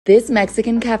This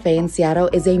Mexican cafe in Seattle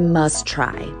is a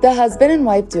must-try. The husband and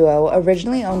wife duo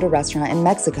originally owned a restaurant in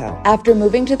Mexico. After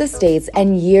moving to the States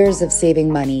and years of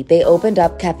saving money, they opened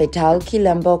up Cafetal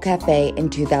Quilombo Cafe in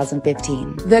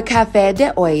 2015. The Café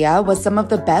de Olla was some of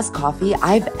the best coffee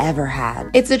I've ever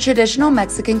had. It's a traditional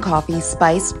Mexican coffee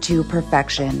spiced to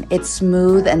perfection. It's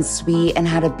smooth and sweet and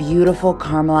had a beautiful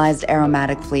caramelized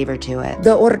aromatic flavor to it.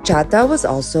 The horchata was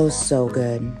also so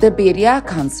good. The birria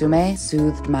consomme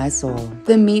soothed my soul.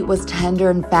 The meat was tender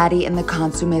and fatty and the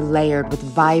consomme layered with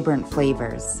vibrant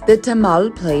flavors. The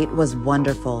tamal plate was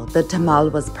wonderful. The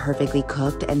tamal was perfectly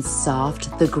cooked and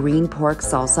soft. The green pork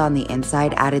salsa on the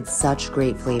inside added such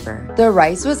great flavor. The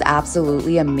rice was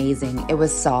absolutely amazing. It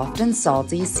was soft and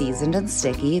salty, seasoned and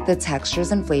sticky. The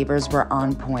textures and flavors were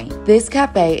on point. This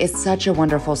cafe is such a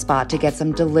wonderful spot to get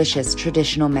some delicious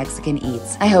traditional Mexican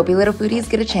eats. I hope you little foodies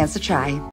get a chance to try.